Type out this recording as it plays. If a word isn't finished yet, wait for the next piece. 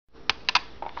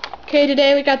Okay,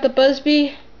 today we got the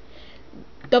buzzbee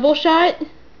double shot,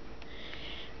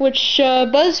 which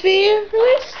buzzbee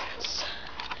released,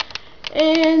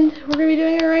 and we're gonna be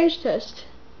doing a range test.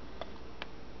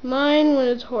 Mine when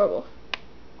it's horrible.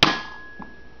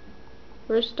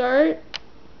 First dart,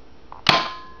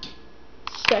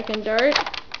 second dart,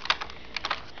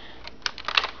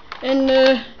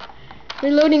 and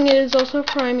reloading it is also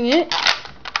priming it.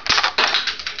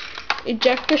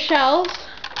 Eject the shells.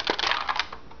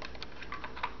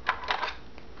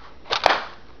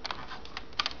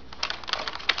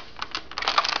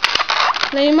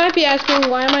 Now you might be asking,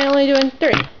 why am I only doing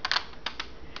 3?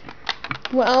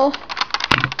 Well,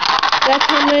 that's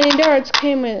how many darts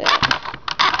came in it.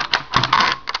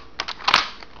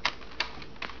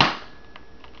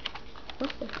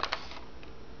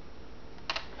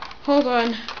 Hold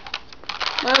on.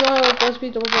 My model of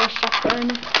buzzbee double barrel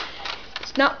shotgun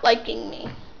is not liking me.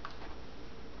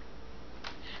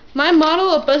 My model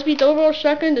of buzzbee double barrel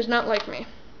shotgun does not like me.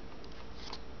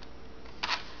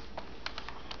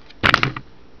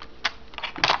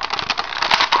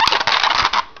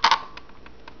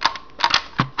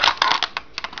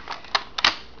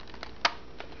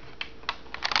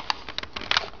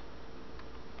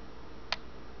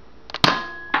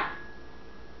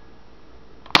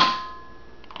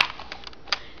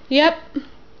 Yep.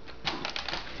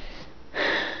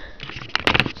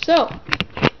 So,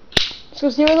 let's go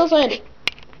see where those landed.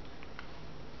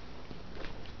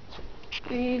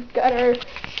 We've got our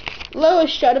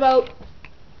lowest shot about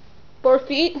 4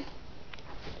 feet.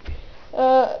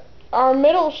 Our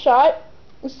middle shot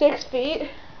is 6 feet.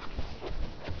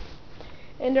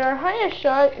 And our highest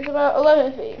shot is about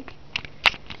 11 feet.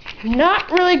 Not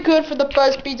really good for the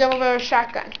buzzbee double barrel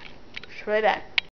shotgun. It's really bad.